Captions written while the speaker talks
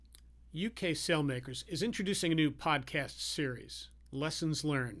UK Sailmakers is introducing a new podcast series, Lessons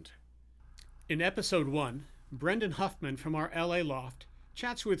Learned. In episode 1, Brendan Huffman from our LA loft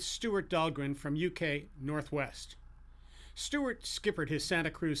chats with Stuart Dahlgren from UK Northwest. Stuart skippered his Santa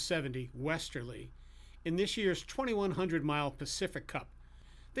Cruz 70 Westerly in this year's 2100-mile Pacific Cup.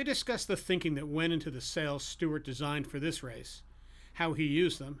 They discuss the thinking that went into the sails Stuart designed for this race, how he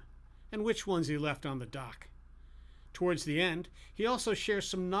used them, and which ones he left on the dock. Towards the end, he also shares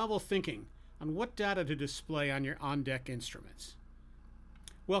some novel thinking on what data to display on your on-deck instruments.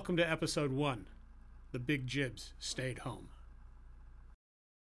 Welcome to episode 1. The Big Jibs Stayed Home.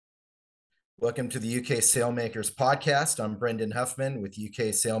 Welcome to the UK Sailmakers podcast. I'm Brendan Huffman with UK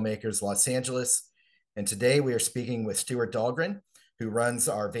Sailmakers Los Angeles. And today we are speaking with Stuart Dahlgren, who runs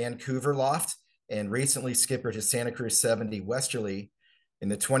our Vancouver loft and recently skippered his Santa Cruz 70 Westerly in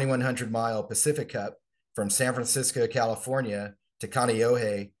the 2100-mile Pacific Cup from San Francisco, California to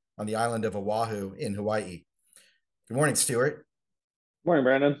Kaneohe on the island of Oahu in Hawaii. Good morning, Stuart. Morning,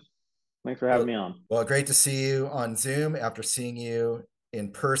 Brandon. Thanks for having me on. Well, great to see you on Zoom after seeing you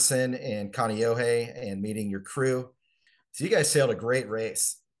in person in Kaneohe and meeting your crew. So you guys sailed a great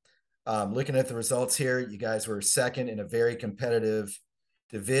race. Looking at the results here, you guys were second in a very competitive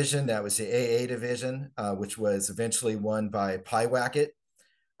division. That was the AA division, which was eventually won by Pyewacket,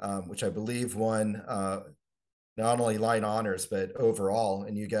 which I believe won not only line honors, but overall.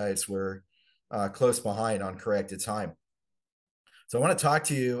 And you guys were close behind on corrected time. So I want to talk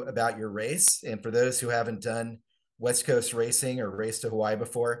to you about your race. And for those who haven't done West Coast racing or raced to Hawaii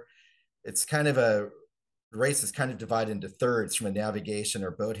before, it's kind of a race is kind of divided into thirds from a navigation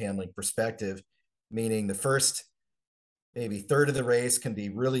or boat handling perspective, meaning the first maybe third of the race can be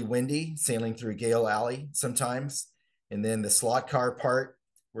really windy, sailing through Gale Alley sometimes. And then the slot car part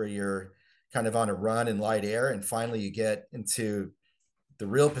where you're kind of on a run in light air. And finally you get into the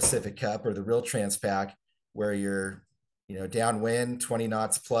real Pacific Cup or the real Transpac where you're, downwind, 20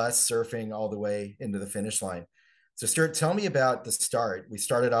 knots plus, surfing all the way into the finish line. So Stuart, tell me about the start. We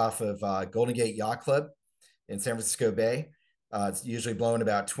started off of Golden Gate Yacht Club in San Francisco Bay. It's usually blowing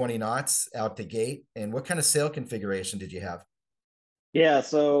about 20 knots out the gate. And what kind of sail configuration did you have? Yeah,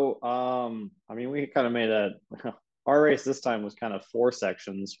 so we kind of made our race this time was kind of 4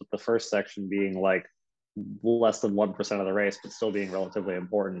 sections, with the first section being like less than 1% of the race, but still being relatively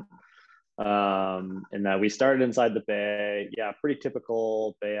important. And that we started inside the bay. Yeah, pretty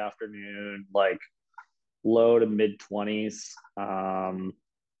typical bay afternoon, like low to mid 20s.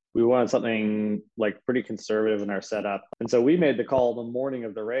 We wanted something like pretty conservative in our setup. And so we made the call the morning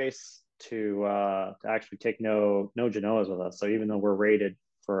of the race to actually take no Genoas with us. So even though we're rated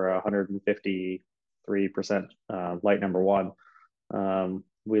for 153% light number 1,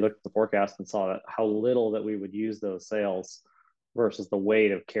 we looked at the forecast and saw that how little that we would use those sails versus the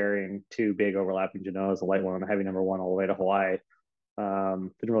weight of carrying 2 big overlapping Genoas, a light one and a heavy number 1 all the way to Hawaii.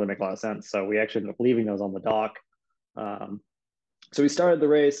 Didn't really make a lot of sense. So we actually ended up leaving those on the dock. So we started the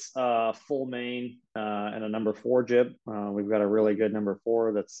race full main and a number 4 jib. We've got a really good number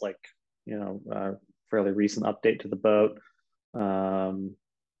 4 that's like, a fairly recent update to the boat.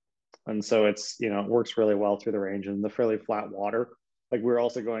 And so it's, it works really well through the range and the fairly flat water. Like we're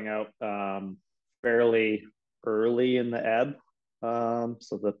also going out fairly early in the ebb.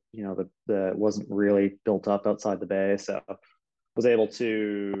 So that, it wasn't really built up outside the bay. So I was able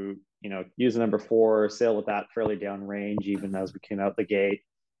to, use the number 4, sail with that fairly downrange, even as we came out the gate.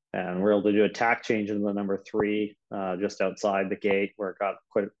 And we're able to do a tack change in the number 3, just outside the gate where it got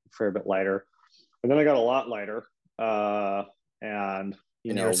quite a fair bit lighter. And then I got a lot lighter. And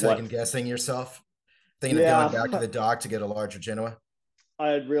you were second guessing yourself, thinking of going back to the dock to get a larger Genoa. I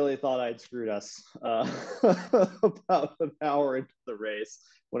had really thought I'd screwed us about an hour into the race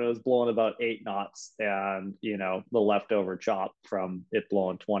when it was blowing about 8 knots and, the leftover chop from it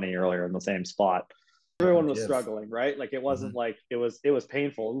blowing 20 earlier in the same spot. Everyone was struggling, right? Like it wasn't like it was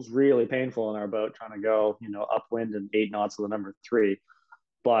painful. It was really painful in our boat trying to go, upwind and 8 knots with the number 3.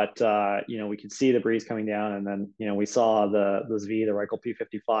 But, we could see the breeze coming down and then, we saw the Zvi, the Reichel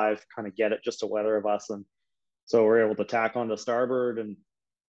P55 kind of get it just to weather of us. And so we're able to tack onto starboard and,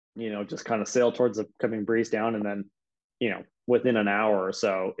 just kind of sail towards the coming breeze down. And then, within an hour or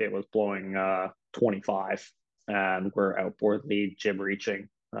so, it was blowing 25 and we're outboard lead jib reaching.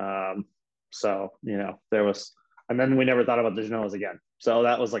 So, there was, and then we never thought about the Genoas again. So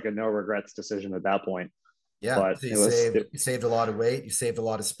that was like a no regrets decision at that point. Yeah. But so you saved a lot of weight. You saved a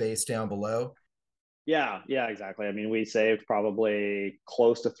lot of space down below. Yeah, exactly. I mean, we saved probably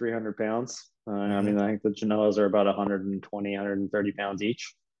close to 300 pounds. I think the Genoas are about 120, 130 pounds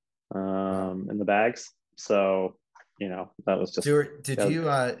each in the bags. So, that was just. Stuart, did you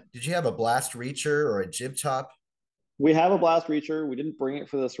have a blast reacher or a jib top? We have a blast reacher. We didn't bring it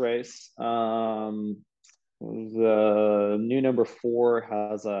for this race. The new number 4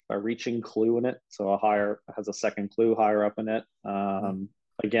 has a reaching clue in it, so has a second clue higher up in it.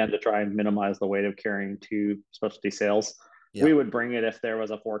 Again, to try and minimize the weight of carrying 2 specialty sails. Yeah. We would bring it if there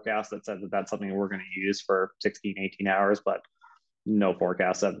was a forecast that said that that's something we're going to use for 16, 18 hours, but no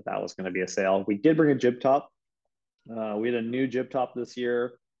forecast said that was going to be a sail. We did bring a jib top. We had a new jib top this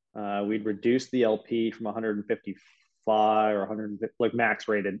year. We'd reduced the LP from 155 or 100, like max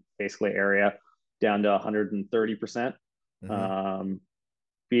rated basically area, down to 130%.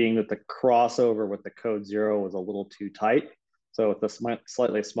 Being that the crossover with the code 0 was a little too tight. So with the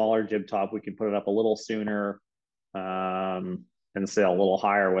slightly smaller jib top, we can put it up a little sooner and sail a little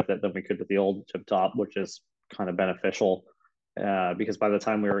higher with it than we could with the old jib top, which is kind of beneficial because by the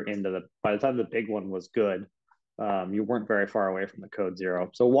time the big one was good, you weren't very far away from the code 0.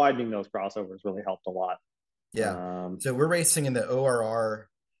 So widening those crossovers really helped a lot. Yeah. So we're racing in the ORR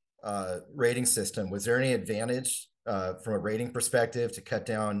rating system. Was there any advantage from a rating perspective to cut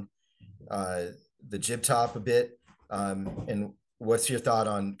down the jib top a bit? And what's your thought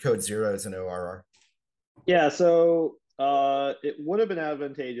on code 0s and ORR? Yeah, so it would have been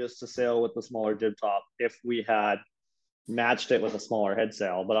advantageous to sail with the smaller jib top if we had matched it with a smaller head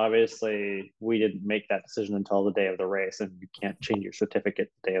sail, but obviously we didn't make that decision until the day of the race, and you can't change your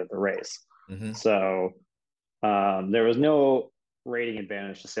certificate the day of the race. So there was no rating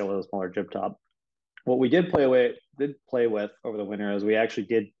advantage to sail with a smaller jib top. What we did play with over the winter is we actually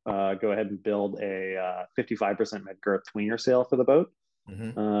did go ahead and build a 55% mid girth tweener sail for the boat,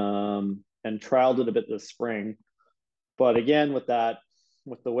 and trialed it a bit this spring. But again, with the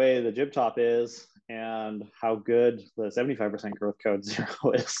way the jib top is and how good the 75% growth code 0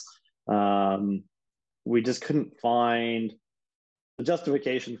 is, we just couldn't find the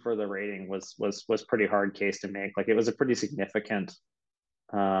justification for the rating was pretty hard case to make. Like it was a pretty significant.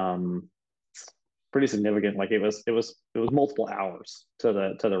 Like it was multiple hours to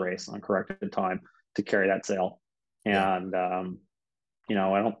the race on corrected time to carry that sail, and I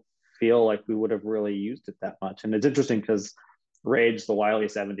don't feel like we would have really used it that much. And it's interesting because Rage, the Wiley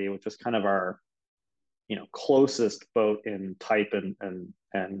 70, which was kind of our closest boat in type and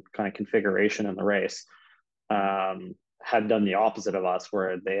kind of configuration in the race, had done the opposite of us,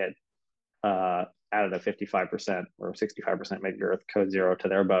 where they had added a 55% or 65% mid girth code 0 to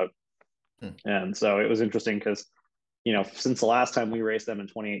their boat. And so it was interesting because, since the last time we raced them in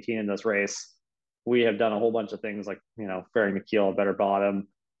 2018 in this race, we have done a whole bunch of things like, fairing the keel, a better bottom,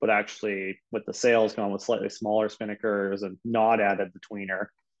 but actually with the sails gone with slightly smaller spinnakers and not added the tweener,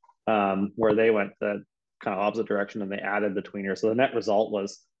 where they went the kind of opposite direction and they added the tweener. So the net result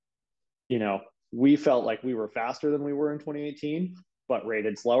was, we felt like we were faster than we were in 2018, but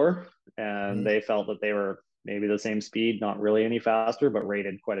rated slower. And they felt that they were maybe the same speed, not really any faster, but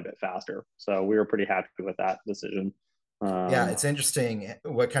rated quite a bit faster. So we were pretty happy with that decision. Yeah, it's interesting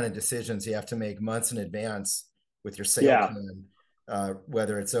what kind of decisions you have to make months in advance with your sail plan,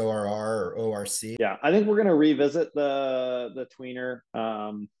 whether it's ORR or ORC. Yeah, I think we're going to revisit the tweener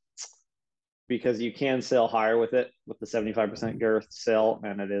because you can sail higher with it with the 75% girth sail,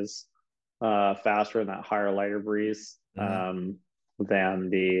 and it is faster in that higher, lighter breeze. Than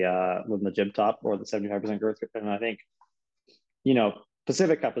the jib top or the 75% girth. And I think,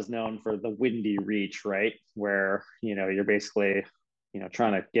 Pacific Cup is known for the windy reach, right? Where, you're basically,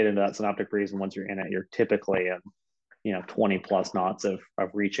 trying to get into that synoptic breeze. And once you're in it, you're typically in, 20 plus knots of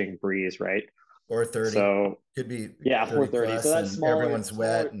reaching breeze, right? Or 30. So could be or 30. So that's smaller, everyone's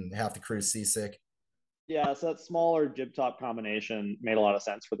wet and half the crew's seasick. Yeah, so that smaller jib top combination made a lot of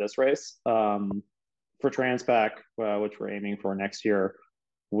sense for this race. For Transpac, which we're aiming for next year,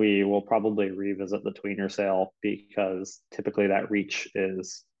 we will probably revisit the tweener sail because typically that reach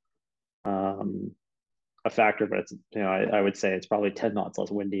is a factor, but it's, I would say it's probably 10 knots less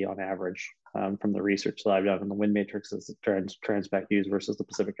windy on average from the research that I've done in the wind matrices that Transpac use versus the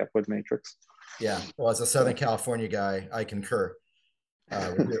Pacific Cup wind matrix. Yeah, well, as a Southern California guy, I concur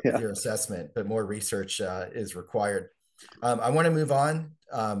with your assessment, but more research is required. I want to move on.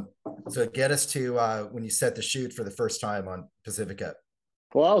 So get us to when you set the chute for the first time on Pacific Cup.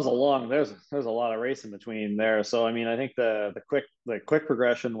 Well, that was there's a lot of race in between there. So, I mean, I think the quick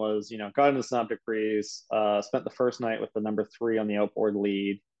progression was, got into synoptic breeze, spent the first night with the number 3 on the outboard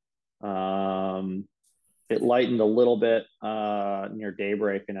lead. It lightened a little bit near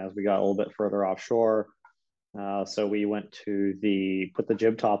daybreak and as we got a little bit further offshore. So we went to put the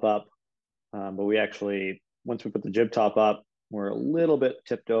jib top up, but we actually, once we put the jib top up, we're a little bit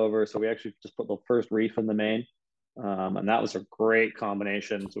tipped over. So we actually just put the first reef in the main. And that was a great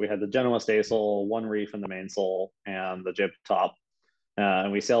combination. So we had the Genoa staysail, one reef in the mainsail, and the jib top.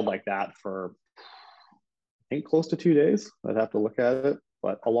 And we sailed like that for, I think, close to 2 days. I'd have to look at it,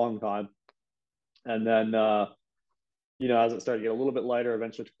 but a long time. And then, as it started to get a little bit lighter,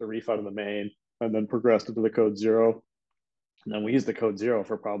 eventually took the reef out of the main and then progressed into the code zero. And then we used the code zero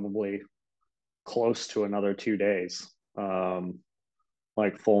for probably close to another 2 days,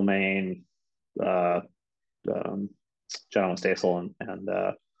 like full main, General staysail and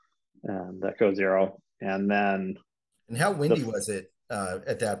code zero. And then, And how windy was it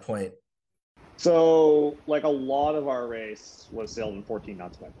at that point? so like a lot of our race was sailed in 14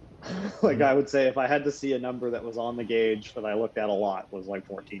 knots wind. Like I would say if I had to see a number that was on the gauge that I looked at a lot, was like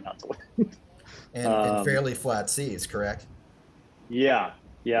 14 knots wind. And fairly flat seas, correct? Yeah.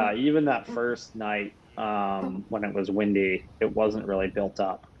 Even that first night, when it was windy, it wasn't really built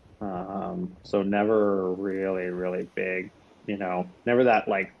up. So never really, really big, never that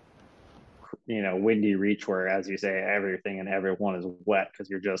like, windy reach where, as you say, everything and everyone is wet because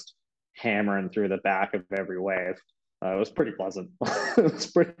you're just hammering through the back of every wave. It was pretty pleasant. It was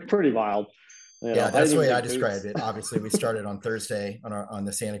pretty mild. Yeah, that's the way I described it. Obviously, we started on Thursday on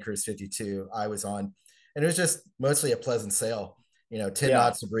the Santa Cruz 52. I was on, and it was just mostly a pleasant sail. 10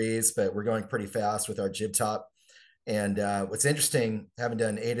 knots of breeze, but we're going pretty fast with our jib top. And what's interesting, having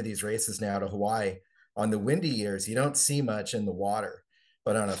done 8 of these races now to Hawaii, on the windy years, you don't see much in the water,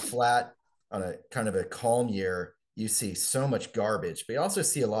 but on a kind of a calm year, you see so much garbage, but you also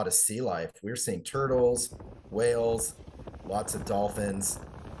see a lot of sea life. We were seeing turtles, whales, lots of dolphins.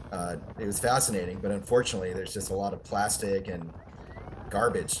 It was fascinating, but unfortunately, there's just a lot of plastic and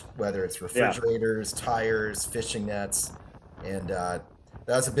garbage, whether it's refrigerators, tires, fishing nets. And that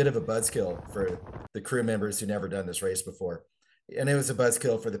was a bit of a buzzkill for the crew members who never done this race before. And it was a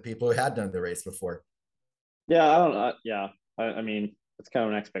buzzkill for the people who had done the race before. Yeah, I don't know. Yeah. I mean, it's kind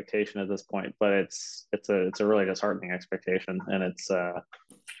of an expectation at this point, but it's a really disheartening expectation. And it's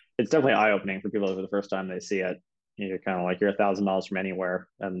definitely eye-opening for people for the first time they see it. You're kind of like, you're 1,000 miles from anywhere,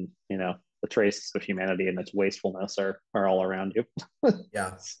 and the traces of humanity and its wastefulness are all around you.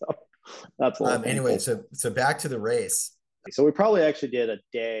 Yeah. So that's a little anyway, so back to the race. So we probably actually did a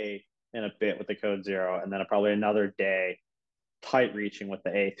day and a bit with the code zero, and then probably another day tight reaching with the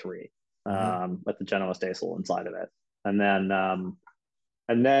A3, with the Genoa staysail inside of it. And then,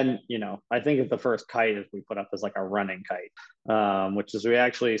 I think that the first kite is we put up as like a running kite, which is we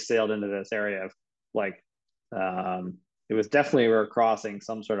actually sailed into this area of like, it was definitely, we were crossing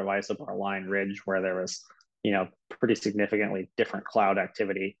some sort of isobar line ridge where there was, pretty significantly different cloud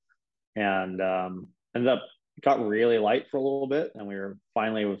activity, and ended up got really light for a little bit. And we were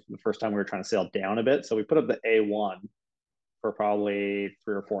finally, was the first time we were trying to sail down a bit. So we put up the A1 for probably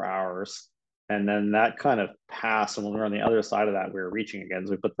 3 or 4 hours. And then that kind of passed. And when we were on the other side of that, we were reaching again.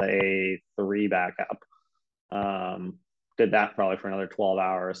 So we put the A3 back up. Did that probably for another 12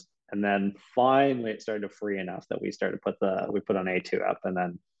 hours. And then finally it started to free enough that we put on A2 up, and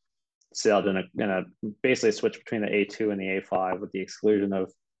then sailed in a basically switch between the A2 and the A5, with the exclusion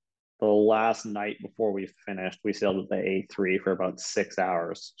of the last night before we finished. We sailed with the A3 for about 6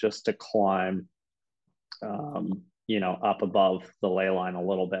 hours just to climb, up above the ley line a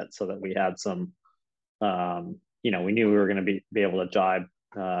little bit, so that we had some, we knew we were going to be able to jibe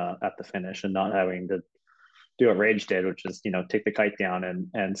at the finish, and not having to do what Rage did, which is, take the kite down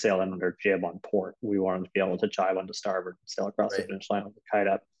and sail in under jib on port. We wanted to be able to jibe onto starboard and sail across the finish line with the kite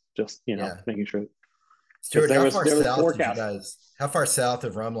up, just, making sure. Stuart, how far south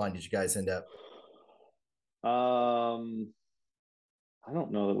of Rumline did you guys end up? I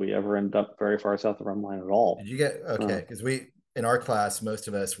don't know that we ever ended up very far south of Rumline at all. Did you get okay? Because in our class, most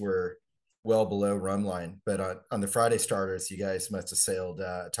of us were well below Rumline, but on the Friday starters, you guys must have sailed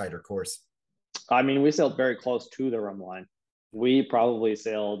a tighter course. I mean, we sailed very close to the Rumline. We probably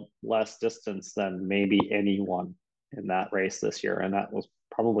sailed less distance than maybe anyone in that race this year, and that was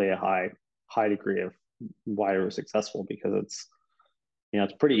probably a high degree of why we were successful, because it's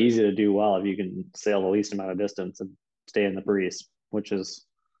pretty easy to do well if you can sail the least amount of distance and stay in the breeze, which is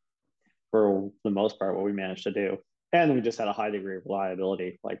for the most part what we managed to do. And we just had a high degree of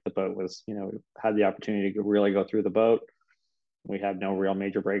reliability. Like the boat was, we had the opportunity to really go through the boat. We had no real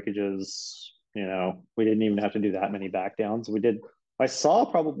major breakages. We didn't even have to do that many back downs. I saw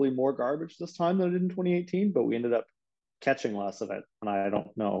probably more garbage this time than I did in 2018, but we ended up catching less of it. And I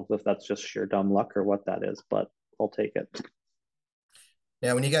don't know if that's just sheer dumb luck or what that is, but I'll take it.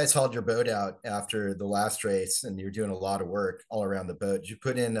 Yeah, when you guys hauled your boat out after the last race and you're doing a lot of work all around the boat, did you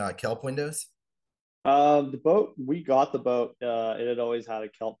put in kelp windows? The boat, we got the boat. It had always had a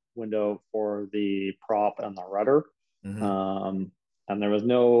kelp window for the prop and the rudder. Mm-hmm. Um, and there was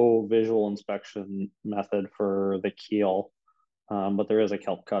no visual inspection method for the keel. But there is a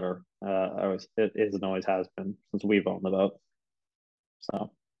kelp cutter. It is and always has been since we've owned the boat.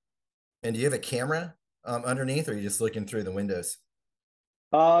 So, And do you have a camera underneath, or are you just looking through the windows?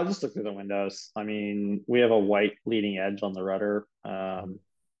 just look through the windows. I mean, we have a white leading edge on the rudder, and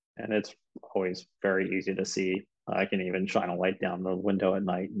it's always very easy to see. I can even shine a light down the window at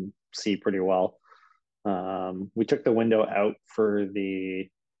night and see pretty well. We took the window out for the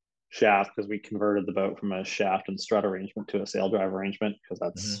shaft because we converted the boat from a shaft and strut arrangement to a sail drive arrangement because Mm-hmm.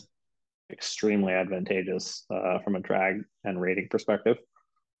 that's extremely advantageous from a drag and rating perspective.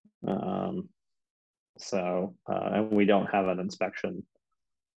 Um, and we don't have an inspection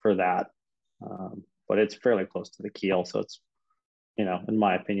for that, but it's fairly close to the keel, so it's in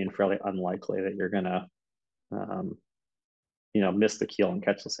my opinion, fairly unlikely that you're gonna um, miss the keel and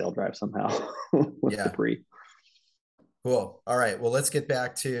catch the sail drive somehow with Yeah. debris. Cool. All right. Well, let's get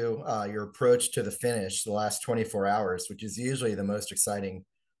back to your approach to the finish, the last 24 hours, which is usually the most exciting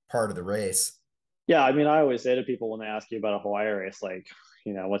part of the race. Yeah, I mean, I always say to people when they ask you about a Hawaii race, like,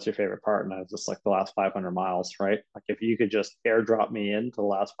 what's your favorite part? And I was just like the last 500 miles, right? Like, if you could just airdrop me into the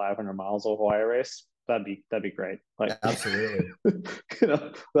last 500 miles of Hawaii race, that'd be great. Like, Absolutely.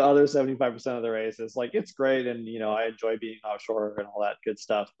 the other 75% of the race is like it's great, and I enjoy being offshore and all that good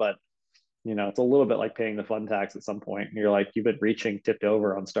stuff, but it's a little bit like paying the fun tax at some point. And you're like, you've been reaching tipped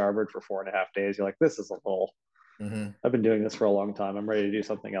over on starboard for 4.5 days. You're like, this is a little, Mm-hmm. I've been doing this for a long time. I'm ready to do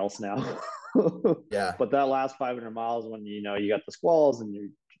something else now. Yeah. But that last 500 miles, when you got the squalls and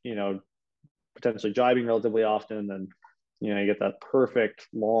you're potentially jibing relatively often, and you get that perfect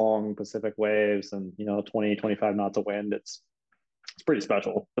long Pacific waves and 20, 25 knots of wind. It's pretty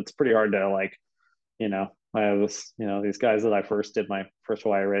special. It's pretty hard to like, I was, these guys that I first did my first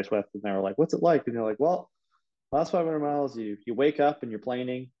Hawaii race with, and they were like, "What's it like?" And you're like, "Well, last 500 miles, you wake up and you're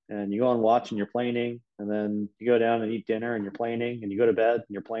planing, and you go on watch and you're planing, and then you go down and eat dinner and you're planing, and you go to bed and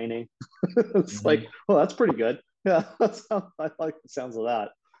you're planing." It's Mm-hmm. like, well, that's pretty good. Yeah, I like the sounds of that.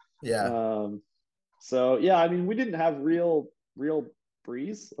 Yeah. So yeah, I mean, we didn't have real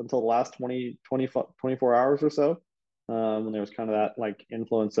breeze until the last 24 hours or so. When there was kind of that like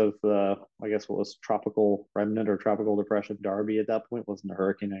influence of the, I guess what was tropical remnant or tropical depression Darby at that point, wasn't a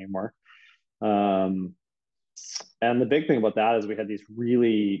hurricane anymore. Um, and the big thing about that is we had these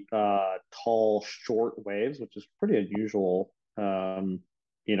really tall, short waves, which is pretty unusual, around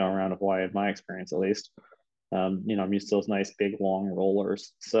Hawaii, in my experience at least. I'm used to those nice, big, long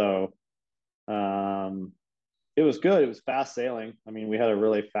rollers. So um, it was good. It was fast sailing. I mean, we had a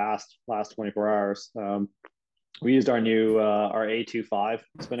really fast last 24 hours. We used our A25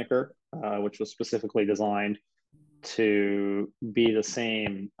 spinnaker, which was specifically designed to be the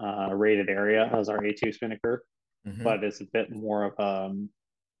same rated area as our A2 spinnaker, Mm-hmm. but it's a bit more of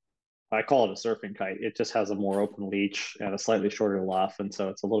I call it a surfing kite. It just has a more open leach and a slightly shorter luff, and so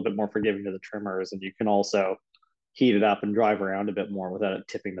it's a little bit more forgiving to the trimmers, and you can also heat it up and drive around a bit more without it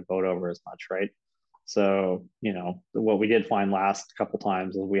tipping the boat over as much, right? So, what we did find last couple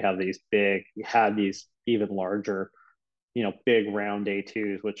times is we had these even larger, big round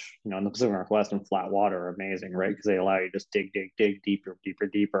A2s, which, in the Pacific Northwest and flat water are amazing, right? Because they allow you to just dig deeper, deeper,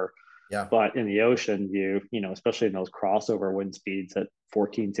 deeper. Yeah. But in the ocean, especially in those crossover wind speeds at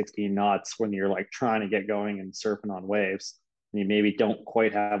 14, 16 knots, when you're like trying to get going and surfing on waves, and you maybe don't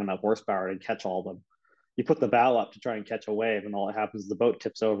quite have enough horsepower to catch all of them, you put the bow up to try and catch a wave, and all that happens is the boat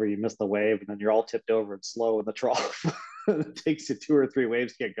tips over, you miss the wave, and then you're all tipped over and slow in the trough. It takes you 2 or 3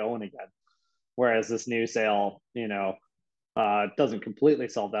 waves to get going again. Whereas this new sail, doesn't completely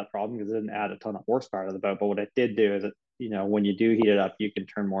solve that problem because it didn't add a ton of horsepower to the boat. But what it did do is when you do heat it up, you can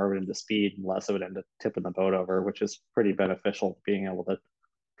turn more of it into speed and less of it into tipping the boat over, which is pretty beneficial, being able to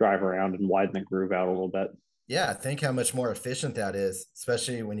drive around and widen the groove out a little bit. Yeah. Think how much more efficient that is,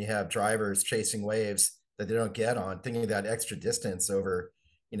 especially when you have drivers chasing waves that they don't get on. Thinking of that extra distance over,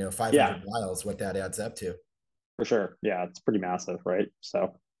 Yeah, 500 miles, what that adds up to. for sure. Yeah, it's pretty massive, right?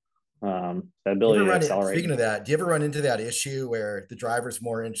 So the You ever ability to run it? accelerate. Speaking of that, do you ever run into that issue where the driver's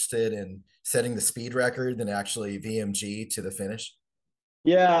more interested in setting the speed record than actually VMG to the finish?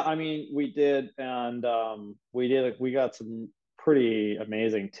 Yeah, I mean, we did, and we got some pretty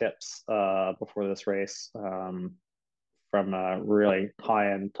amazing tips before this race from a really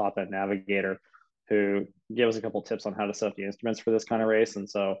high end, top end navigator who gave us a couple tips on how to set up the instruments for this kind of race. And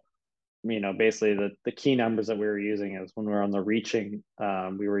so, basically the key numbers that we were using is when we were on the reaching,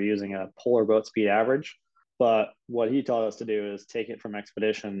 we were using a polar boat speed average. But what he taught us to do is take it from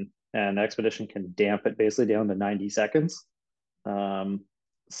expedition and Expedition can damp it basically down to 90 seconds.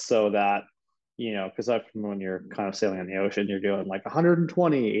 So that, because when you're kind of sailing on the ocean, you're doing like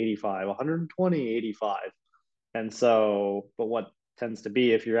 120, 85, 120, 85. And so, but what tends to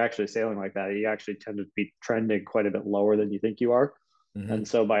be, if you're actually sailing like that, you actually tend to be trending quite a bit lower than you think you are. Mm-hmm. And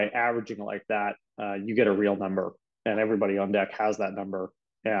so by averaging it like that, you get a real number, and everybody on deck has that number.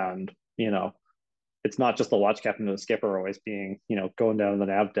 And, it's not just the watch captain or the skipper always being, going down to the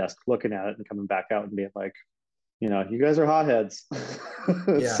nav desk, looking at it and coming back out and being like, you guys are hotheads.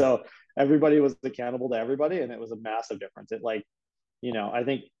 Yeah. So everybody was accountable to everybody, and it was a massive difference. It I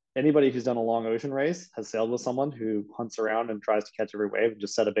think anybody who's done a long ocean race has sailed with someone who hunts around and tries to catch every wave and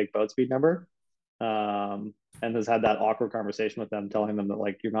just set a big boat speed number. And has had that awkward conversation with them, telling them that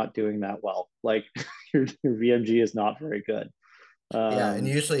like, you're not doing that well. Like your VMG is not very good. Yeah, and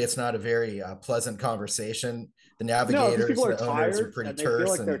usually it's not a very pleasant conversation. The No, because navigators people and are the owners are tired pretty and they feel terse,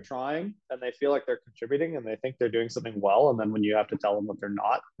 like they're and trying and they feel like they're contributing and they think they're doing something well. And then when you have to tell them that they're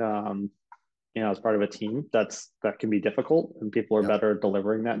not, as part of a team, that can be difficult, and people are better at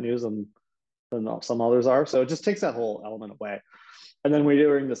delivering that news than some others are. So it just takes that whole element away. And then we're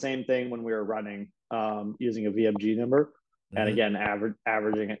doing the same thing when we were running, using a VMG number, and again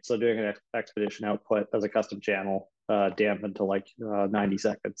averaging it. So doing an expedition output as a custom channel, dampened to like 90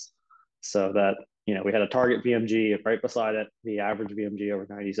 seconds, so that we had a target VMG right beside it, the average VMG over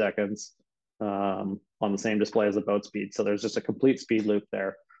 90 seconds, on the same display as the boat speed. So there's just a complete speed loop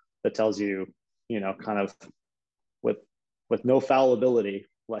there that tells you, kind of with no fallibility,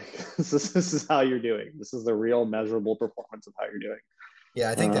 like this is how you're doing. This is the real measurable performance of how you're doing. yeah,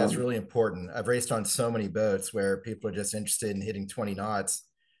 I think that's really important. I've raced on so many boats where people are just interested in hitting 20 knots,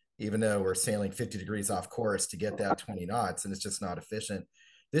 even though we're sailing 50 degrees off course to get that 20 knots, and it's just not efficient.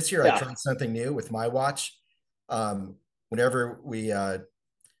 This year, I tried something new with my watch. Whenever we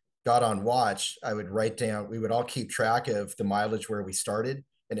got on watch, I would write down, we would all keep track of the mileage where we started,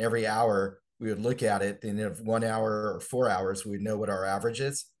 and every hour we would look at it. And if 1 hour or 4 hours, we would know what our average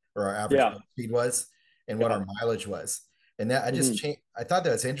is, or our average speed was, and what our mileage was. And that I just changed. I thought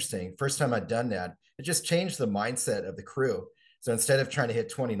that was interesting. First time I'd done that, it just changed the mindset of the crew. So instead of trying to hit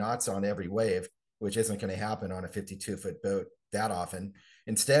 20 knots on every wave, which isn't going to happen on a 52-foot boat that often,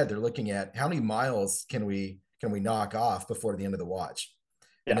 instead they're looking at how many miles can we knock off before the end of the watch.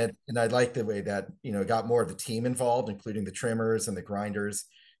 And I like the way that got more of the team involved, including the trimmers and the grinders,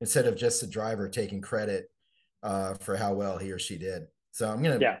 instead of just the driver taking credit for how well he or she did. So I'm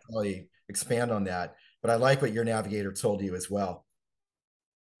going to probably expand on that, but I like what your navigator told you as well.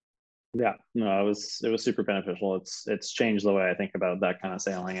 Yeah, no, it was super beneficial. It's changed the way I think about that kind of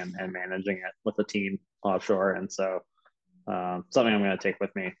sailing and managing it with the team offshore. And so something I'm going to take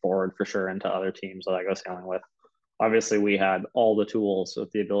with me forward for sure into other teams that I go sailing with. Obviously, we had all the tools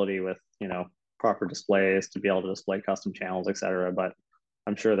with the ability with proper displays to be able to display custom channels, etc. But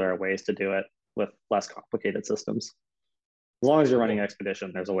I'm sure there are ways to do it with less complicated systems. As long as you're running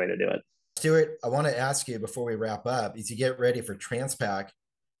Expedition, there's a way to do it. Stuart, I want to ask you before we wrap up, as you get ready for Transpac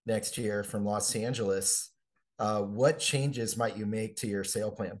next year from Los Angeles, what changes might you make to your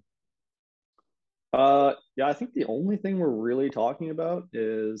sail plan? I think the only thing we're really talking about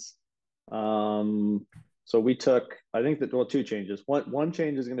is, so we took, I think that, well, two changes. One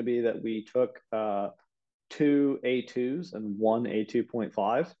change is going to be that we took 2 A2s and 1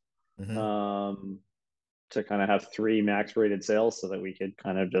 A2.5 to kind of have 3 max rated sails, so that we could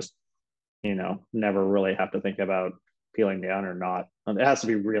kind of just, never really have to think about peeling down or not. It has to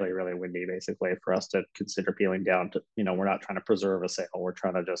be really, really windy, basically, for us to consider peeling down. To we're not trying to preserve a sail. We're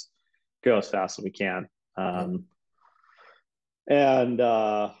trying to just go as fast as we can. I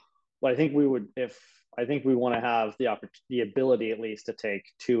think we would, I think we want to have the ability at least to take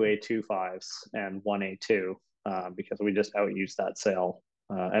 2 A25s and 1 A2, because we just outused that sail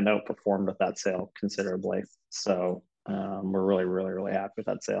and outperformed with that sail considerably. So we're really, really, really happy with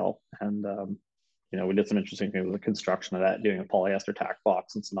that sail. And we did some interesting things with the construction of that, doing a polyester tack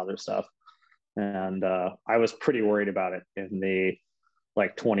box and some other stuff. And I was pretty worried about it in the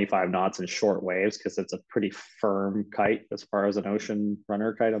like 25 knots in short waves, because it's a pretty firm kite as far as an ocean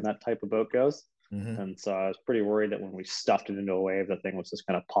runner kite on that type of boat goes. And so I was pretty worried that when we stuffed it into a wave, the thing was just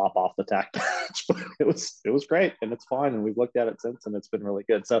going to pop off the tack patch. But it was great, and it's fine. And we've looked at it since, and it's been really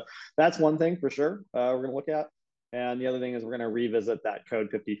good. So that's one thing for sure we're going to look at. And the other thing is we're going to revisit that code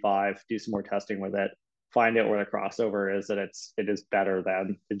 55, do some more testing with it, find out where the crossover is, that it is better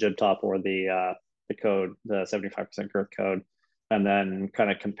than the jib top or the code, the 75% girth code, and then kind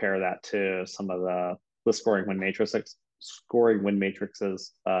of compare that to some of the scoring wind matrices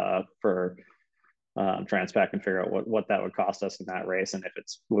for Transpac and figure out what that would cost us in that race, and if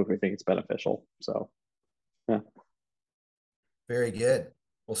we think it's beneficial. So, yeah. Very good.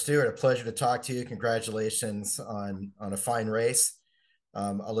 Well, Stuart, a pleasure to talk to you. Congratulations on a fine race.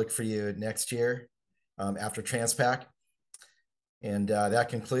 I'll look for you next year after Transpac. And that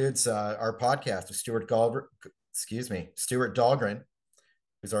concludes our podcast with Stuart Dahlgren,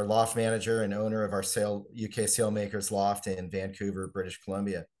 who's our loft manager and owner of our UK Sailmakers Loft in Vancouver, British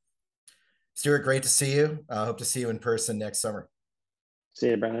Columbia. Stuart, great to see you. Hope to see you in person next summer. See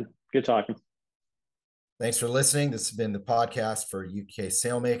you, Brendan. Good talking. Thanks for listening. This has been the podcast for UK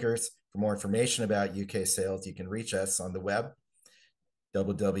Sailmakers. For more information about UK Sails, you can reach us on the web,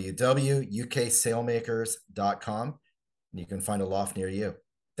 www.uksailmakers.com, and you can find a loft near you.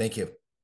 Thank you.